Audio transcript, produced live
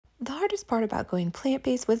The hardest part about going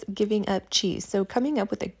plant-based was giving up cheese. So coming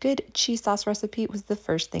up with a good cheese sauce recipe was the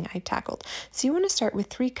first thing I tackled. So you want to start with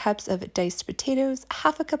 3 cups of diced potatoes,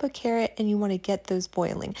 half a cup of carrot, and you want to get those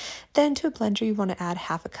boiling. Then to a blender, you want to add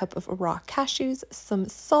half a cup of raw cashews, some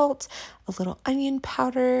salt, a little onion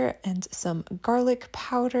powder, and some garlic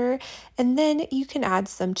powder. And then you can add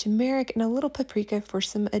some turmeric and a little paprika for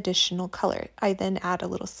some additional color. I then add a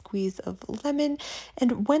little squeeze of lemon,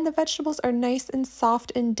 and when the vegetables are nice and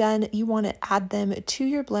soft and done, you want to add them to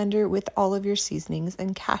your blender with all of your seasonings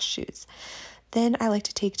and cashews. Then I like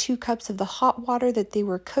to take 2 cups of the hot water that they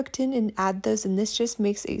were cooked in and add those, and this just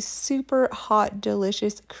makes a super hot,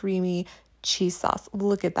 delicious, creamy cheese sauce.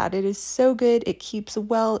 Look at that. It is so good. It keeps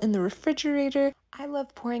well in the refrigerator. I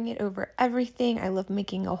love pouring it over everything. I love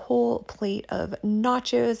making a whole plate of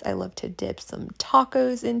nachos. I love to dip some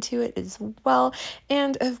tacos into it as well.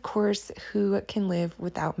 And of course, who can live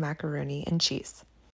without macaroni and cheese?